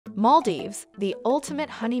Maldives, the ultimate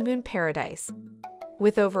honeymoon paradise.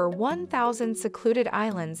 With over 1,000 secluded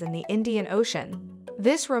islands in the Indian Ocean,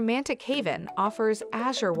 this romantic haven offers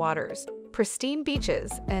azure waters, pristine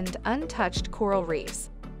beaches, and untouched coral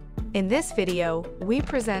reefs. In this video, we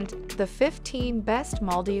present the 15 best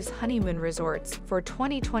Maldives honeymoon resorts for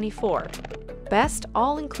 2024. Best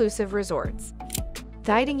all-inclusive resorts.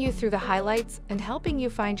 Guiding you through the highlights and helping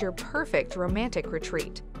you find your perfect romantic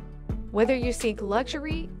retreat. Whether you seek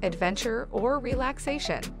luxury, adventure, or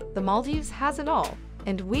relaxation, the Maldives has it all,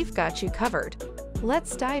 and we've got you covered.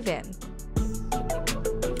 Let's dive in.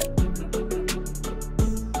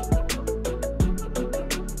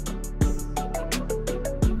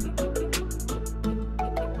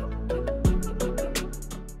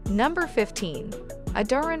 Number 15.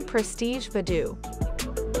 Adaran Prestige Vadu.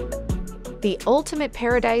 The ultimate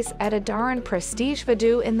paradise at Adaran Prestige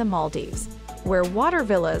Vadu in the Maldives, where water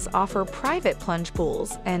villas offer private plunge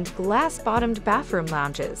pools and glass-bottomed bathroom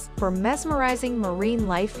lounges for mesmerizing marine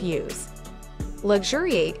life views.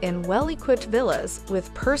 Luxuriate in well-equipped villas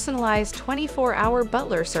with personalized 24-hour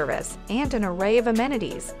butler service and an array of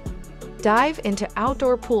amenities. Dive into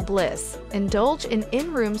outdoor pool bliss, indulge in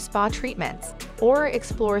in-room spa treatments, or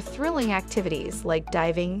explore thrilling activities like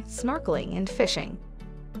diving, snorkeling, and fishing.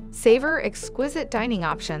 Savor exquisite dining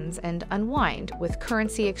options and unwind with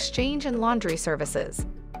currency exchange and laundry services.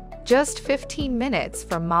 Just 15 minutes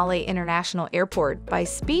from Malé International Airport by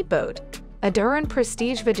speedboat, Adaran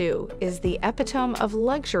Prestige Vadu is the epitome of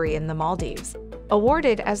luxury in the Maldives,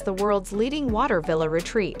 awarded as the world's leading water villa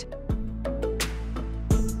retreat.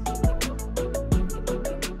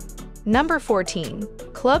 Number 14.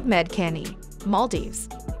 Club Medcani, Maldives.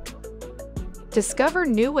 Discover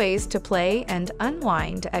new ways to play and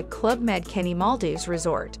unwind at Club Medcani Maldives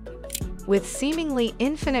Resort. With seemingly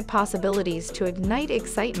infinite possibilities to ignite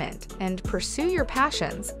excitement and pursue your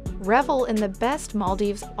passions, revel in the best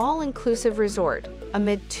Maldives all-inclusive resort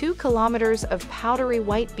amid 2 kilometers of powdery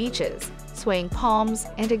white beaches, swaying palms,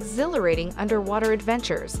 and exhilarating underwater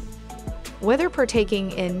adventures. Whether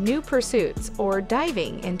partaking in new pursuits or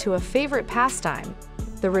diving into a favorite pastime,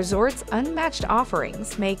 the resort's unmatched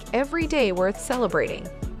offerings make every day worth celebrating.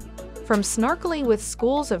 From snorkeling with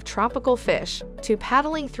schools of tropical fish to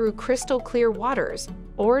paddling through crystal-clear waters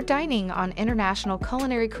or dining on international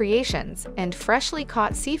culinary creations and freshly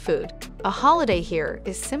caught seafood, a holiday here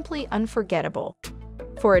is simply unforgettable.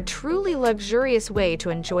 For a truly luxurious way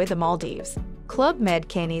to enjoy the Maldives, Club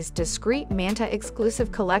Medcani's discreet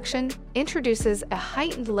Manta-exclusive collection introduces a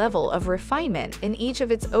heightened level of refinement in each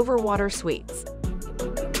of its overwater suites.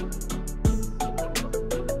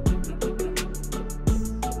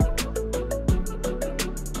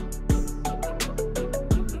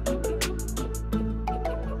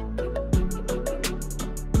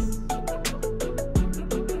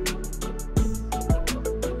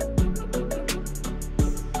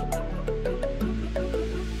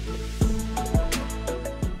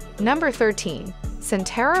 Number 13.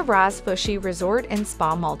 Santara Ras Fushi Resort and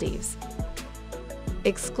Spa Maldives.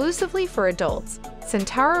 Exclusively for adults,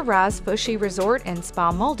 Santara Ras Fushi Resort and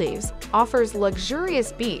Spa Maldives offers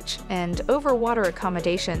luxurious beach and overwater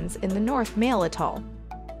accommodations in the North Male Atoll.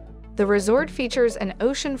 The resort features an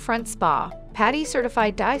oceanfront spa,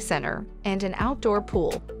 PADI-certified dive center, and an outdoor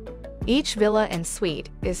pool. Each villa and suite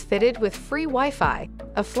is fitted with free Wi-Fi,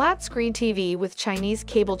 a flat-screen TV with Chinese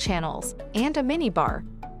cable channels, and a minibar.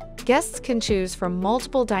 Guests can choose from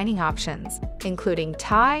multiple dining options, including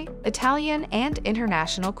Thai, Italian, and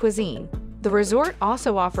international cuisine. The resort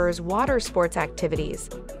also offers water sports activities,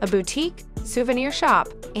 a boutique, souvenir shop,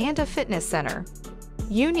 and a fitness center.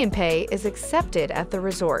 UnionPay is accepted at the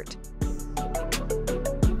resort.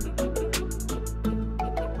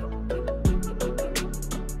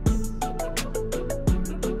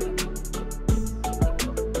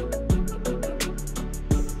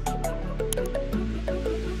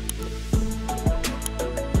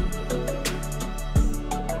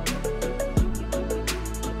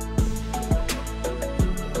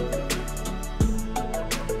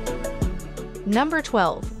 Number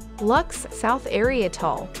 12. Lux South Area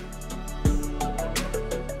Atoll.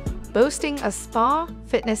 Boasting a spa,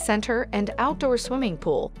 fitness center, and outdoor swimming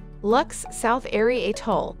pool, Lux South Area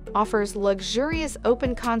Atoll offers luxurious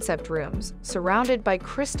open-concept rooms surrounded by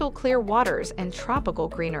crystal-clear waters and tropical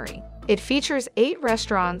greenery. It features 8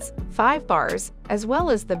 restaurants, 5 bars, as well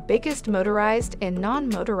as the biggest motorized and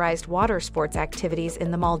non-motorized water sports activities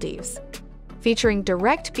in the Maldives. Featuring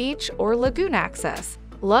direct beach or lagoon access,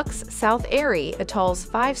 Lux South Area Atoll's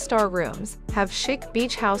 5-star rooms have chic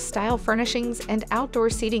beach house-style furnishings and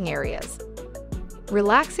outdoor seating areas.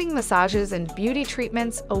 Relaxing massages and beauty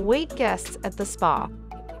treatments await guests at the spa.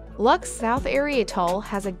 Lux South Area Atoll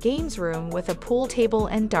has a games room with a pool table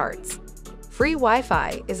and darts. Free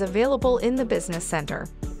Wi-Fi is available in the business center.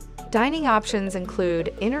 Dining options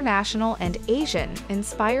include international and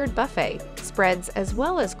Asian-inspired buffet spreads as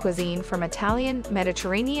well as cuisine from Italian,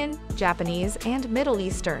 Mediterranean, Japanese, and Middle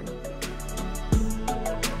Eastern.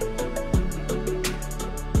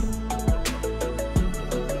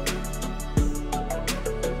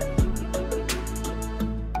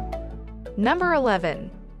 Number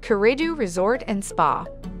 11. Curated Resort and Spa.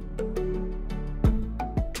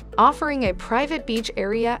 Offering a private beach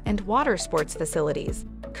area and water sports facilities,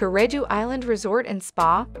 Curated Island Resort and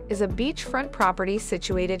Spa is a beachfront property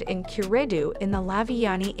situated in Curated in the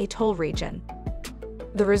Laviani Atoll region.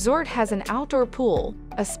 The resort has an outdoor pool,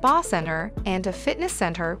 a spa center, and a fitness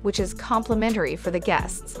center which is complimentary for the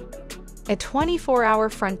guests. A 24-hour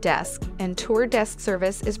front desk and tour desk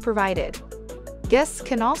service is provided. Guests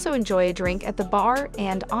can also enjoy a drink at the bar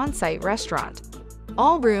and on-site restaurant.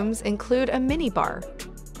 All rooms include a minibar.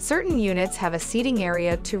 Certain units have a seating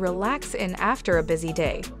area to relax in after a busy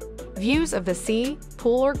day. Views of the sea,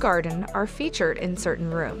 pool, or garden are featured in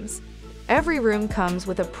certain rooms. Every room comes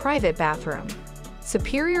with a private bathroom.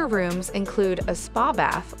 Superior rooms include a spa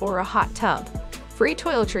bath or a hot tub. Free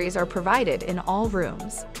toiletries are provided in all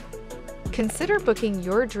rooms. Consider booking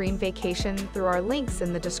your dream vacation through our links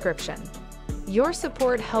in the description. Your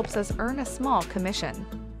support helps us earn a small commission.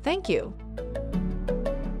 Thank you.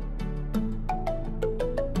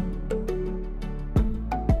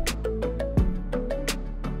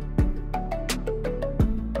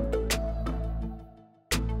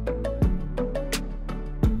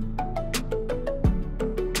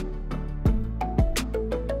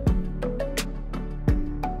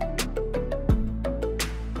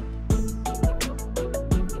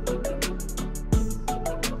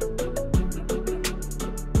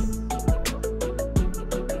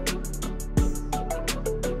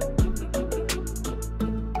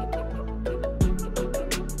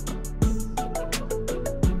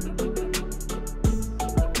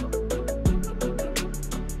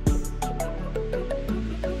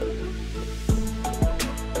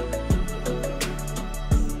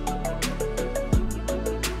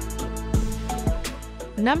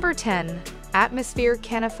 Number 10. Atmosphere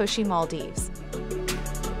Fushi Maldives.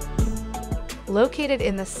 Located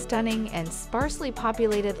in the stunning and sparsely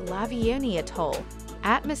populated Laviani Atoll,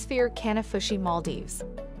 Atmosphere Fushi Maldives.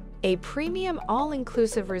 A premium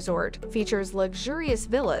all-inclusive resort features luxurious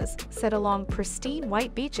villas set along pristine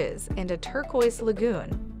white beaches and a turquoise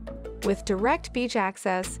lagoon. With direct beach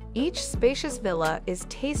access, each spacious villa is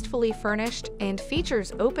tastefully furnished and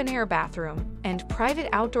features open-air bathroom and private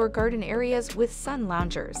outdoor garden areas with sun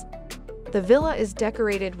loungers. The villa is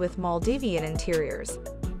decorated with Maldivian interiors.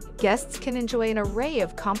 Guests can enjoy an array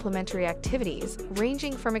of complimentary activities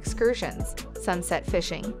ranging from excursions, sunset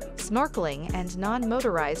fishing, snorkeling, and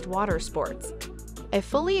non-motorized water sports. A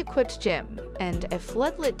fully equipped gym and a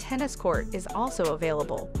floodlit tennis court is also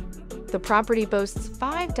available. The property boasts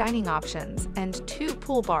 5 dining options and 2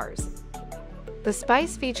 pool bars. The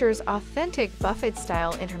Spice features authentic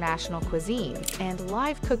buffet-style international cuisine and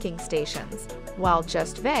live cooking stations, while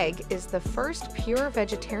Just Veg is the first pure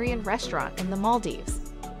vegetarian restaurant in the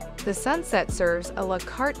Maldives. The Sunset serves a la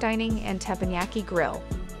carte dining and teppanyaki grill.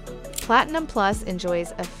 Platinum Plus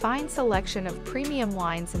enjoys a fine selection of premium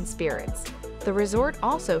wines and spirits. The resort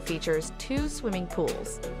also features 2 swimming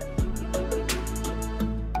pools.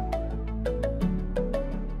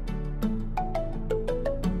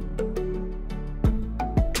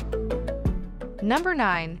 Number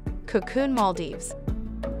 9. Cocoon Maldives.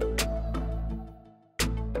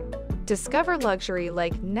 Discover luxury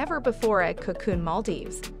like never before at Cocoon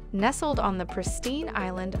Maldives, nestled on the pristine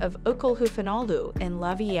island of Okolhufanalu in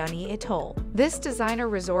Laviani Atoll. This designer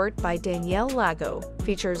resort by Danielle Lago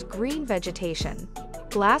features green vegetation,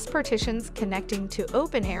 glass partitions connecting to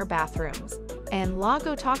open-air bathrooms, and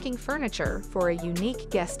Lago-talking furniture for a unique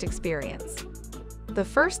guest experience. The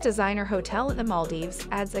first designer hotel in the Maldives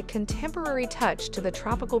adds a contemporary touch to the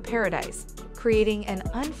tropical paradise, creating an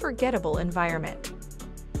unforgettable environment.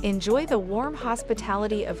 Enjoy the warm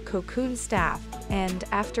hospitality of Cocoon staff, and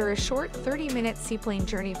after a short 30-minute seaplane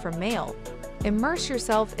journey from Mail, immerse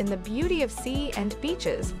yourself in the beauty of sea and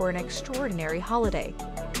beaches for an extraordinary holiday.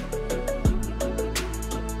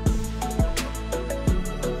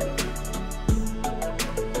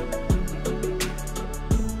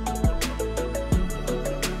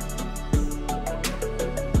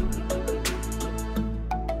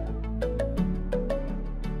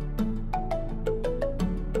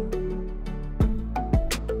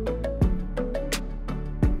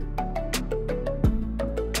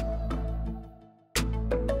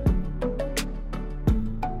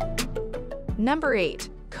 Number 8.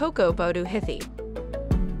 Coco Bodu Hithi.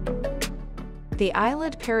 The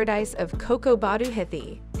island paradise of Coco Bodu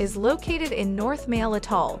Hithi is located in North Malé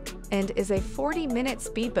Atoll and is a 40-minute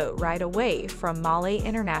speedboat ride away from Malé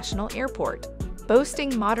International Airport.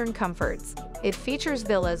 Boasting modern comforts, it features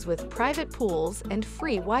villas with private pools and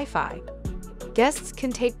free Wi-Fi. Guests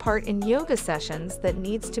can take part in yoga sessions that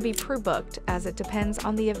needs to be pre-booked as it depends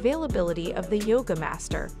on the availability of the yoga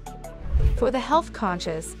master. For the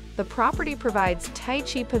health-conscious, the property provides Tai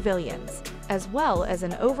Chi pavilions, as well as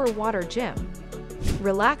an over-water gym.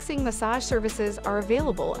 Relaxing massage services are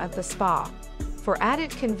available at the spa. For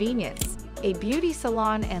added convenience, a beauty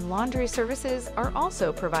salon and laundry services are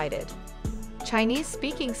also provided.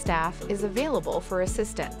 Chinese-speaking staff is available for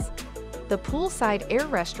assistance. The poolside air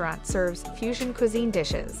restaurant serves fusion cuisine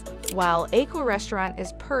dishes, while Aqua Restaurant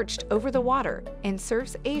is perched over the water and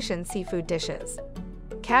serves Asian seafood dishes.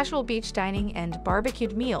 Casual beach dining and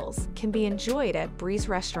barbecued meals can be enjoyed at Breeze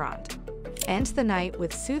Restaurant. End the night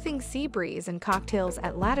with soothing sea breeze and cocktails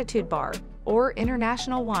at Latitude Bar or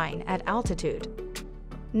international wine at Altitude.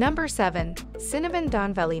 Number 7. Cinnamon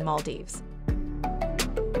Dhonveli Maldives.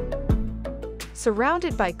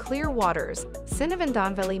 Surrounded by clear waters, Cinnamon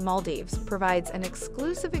Dhonveli Maldives provides an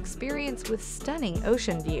exclusive experience with stunning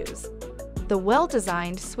ocean views. The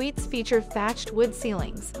well-designed suites feature thatched wood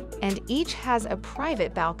ceilings, and each has a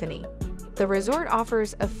private balcony. The resort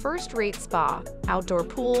offers a first-rate spa, outdoor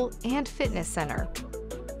pool, and fitness center.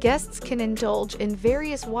 Guests can indulge in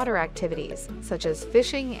various water activities, such as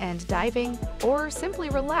fishing and diving, or simply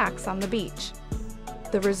relax on the beach.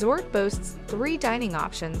 The resort boasts 3 dining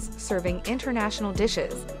options serving international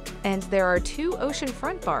dishes, and there are 2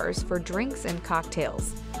 oceanfront bars for drinks and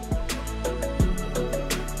cocktails.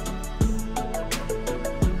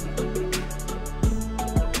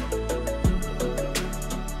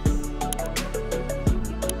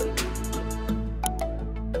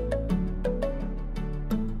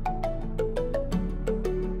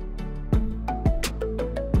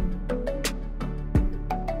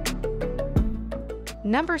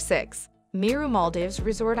 Number 6. Meru Maldives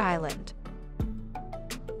Resort Island.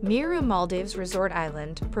 Meru Maldives Resort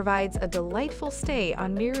Island provides a delightful stay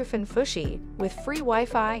on Merufin Fushi with free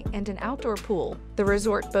Wi-Fi and an outdoor pool. The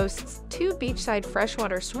resort boasts 2 beachside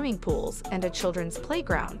freshwater swimming pools and a children's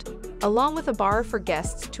playground, along with a bar for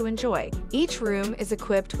guests to enjoy. Each room is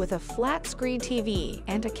equipped with a flat-screen TV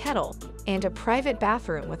and a kettle, and a private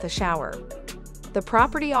bathroom with a shower. The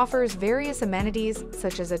property offers various amenities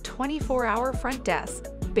such as a 24-hour front desk,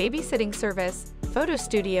 babysitting service, photo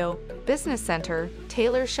studio, business center,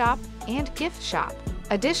 tailor shop, and gift shop.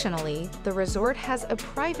 Additionally, the resort has a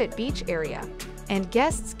private beach area, and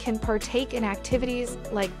guests can partake in activities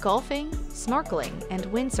like golfing, snorkeling, and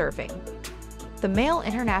windsurfing. The Malé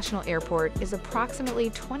International Airport is approximately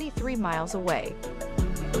 23 miles away.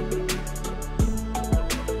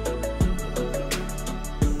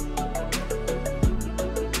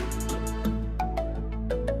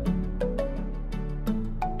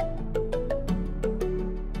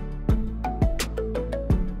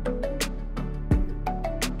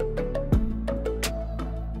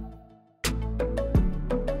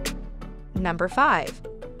 Number 5.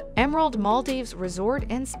 Emerald Maldives Resort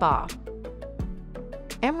and Spa.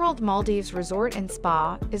 Emerald Maldives Resort and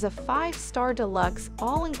Spa is a 5-star deluxe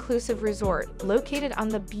all-inclusive resort located on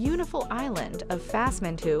the beautiful island of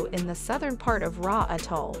Fasmantu in the southern part of Ra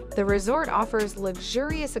Atoll. The resort offers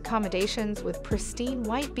luxurious accommodations with pristine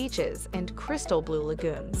white beaches and crystal blue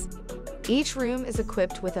lagoons. Each room is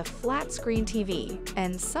equipped with a flat-screen TV,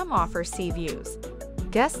 and some offer sea views.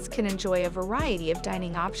 Guests can enjoy a variety of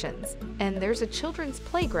dining options, and there's a children's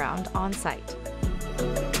playground on site.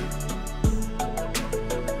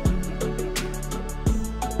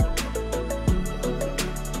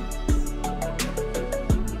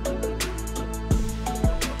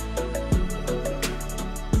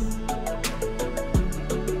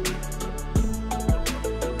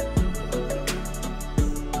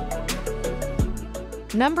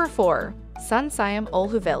 Number 4. Siyam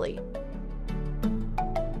Dhonveli.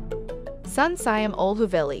 Siyam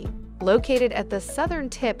Dhonveli, located at the southern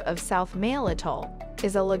tip of South Malé Atoll,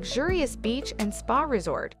 is a luxurious beach and spa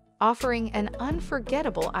resort offering an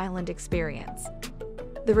unforgettable island experience.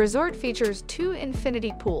 The resort features 2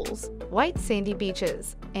 infinity pools, white sandy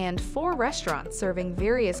beaches, and 4 restaurants serving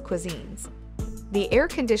various cuisines. The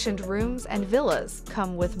air-conditioned rooms and villas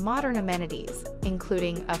come with modern amenities,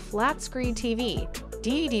 including a flat-screen TV,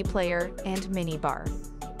 DVD player, and minibar.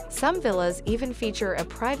 Some villas even feature a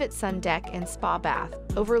private sun deck and spa bath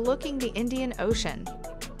overlooking the Indian Ocean.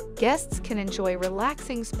 Guests can enjoy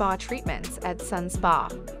relaxing spa treatments at Sun Spa.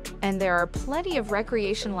 and there are plenty of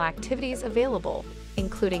recreational activities available,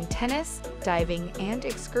 including tennis, diving, and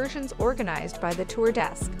excursions organized by the tour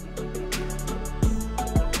desk.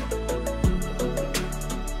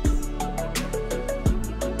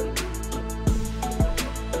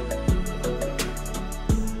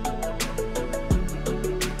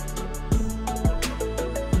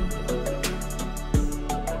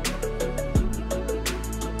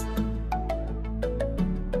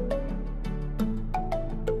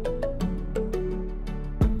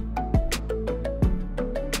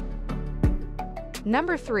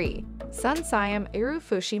 Number 3. Siyam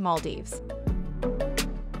Fushi Maldives.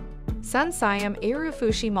 Siyam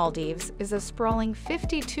Fushi Maldives is a sprawling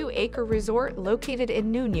 52-acre resort located in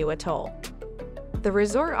Nunu Atoll. The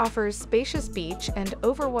resort offers spacious beach and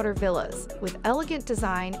overwater villas with elegant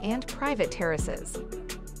design and private terraces.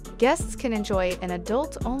 Guests can enjoy an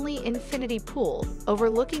adult-only infinity pool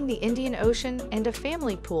overlooking the Indian Ocean and a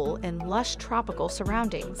family pool in lush tropical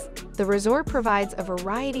surroundings. The resort provides a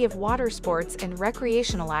variety of water sports and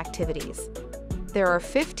recreational activities. There are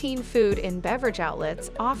 15 food and beverage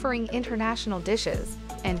outlets offering international dishes,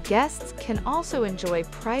 and guests can also enjoy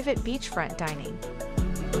private beachfront dining.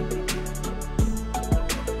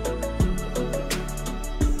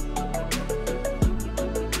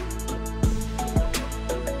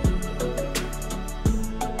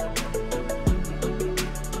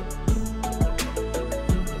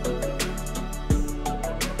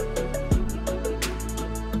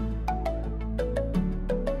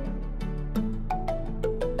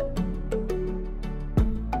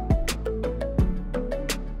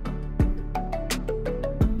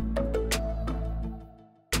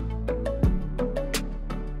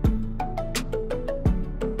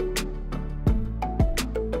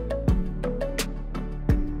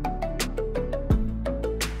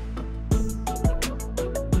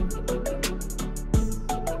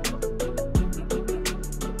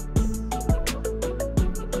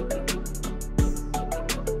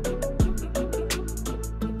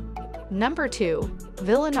 Number 2.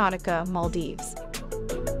 Villa Nautica Maldives.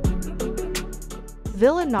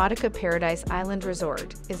 Villa Nautica Paradise Island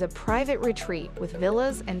Resort is a private retreat with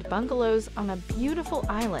villas and bungalows on a beautiful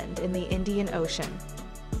island in the Indian Ocean.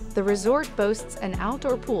 The resort boasts an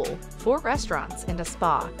outdoor pool, 4 restaurants, and a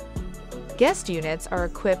spa. Guest units are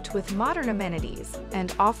equipped with modern amenities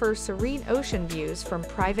and offer serene ocean views from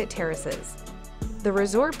private terraces. The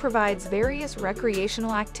resort provides various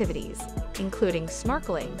recreational activities, including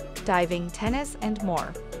snorkeling, diving, tennis, and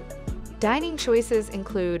more. Dining choices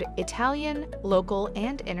include Italian, local,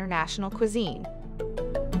 and international cuisine.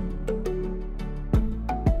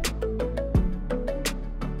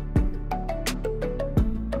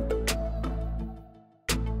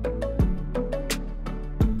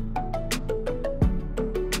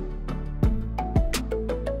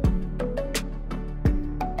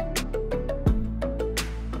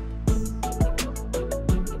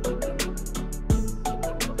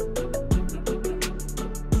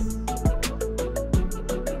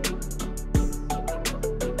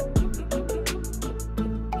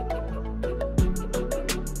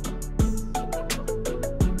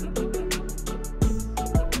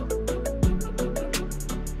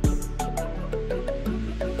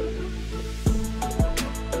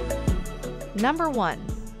 Number 1.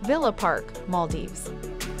 Villa Park, Maldives.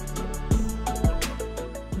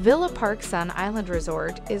 Villa Park Sun Island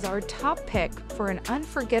Resort is our top pick for an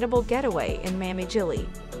unforgettable getaway in Mamigili.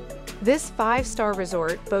 This 5-star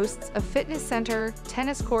resort boasts a fitness center,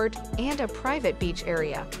 tennis court, and a private beach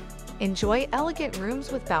area. Enjoy elegant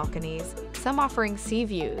rooms with balconies, some offering sea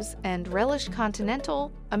views, and relish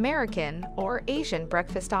continental, American, or Asian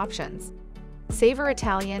breakfast options. Savor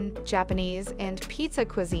Italian, Japanese, and pizza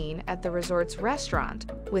cuisine at the resort's restaurant,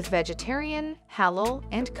 with vegetarian, halal,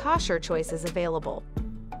 and kosher choices available.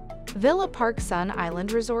 Villa Park Sun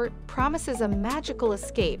Island Resort promises a magical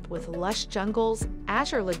escape with lush jungles,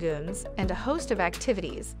 azure lagoons, and a host of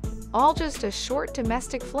activities, all just a short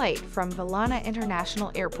domestic flight from Valana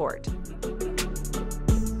International Airport.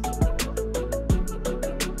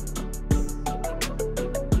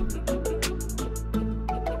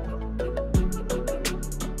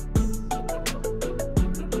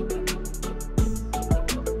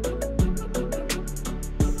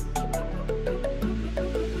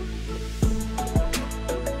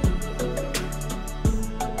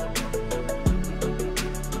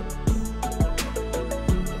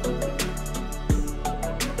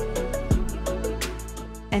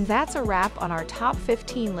 And that's a wrap on our top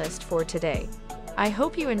 15 list for today. I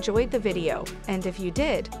hope you enjoyed the video, and if you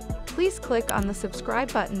did, please click on the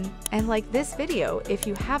subscribe button and like this video if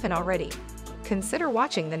you haven't already. Consider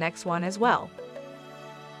watching the next one as well.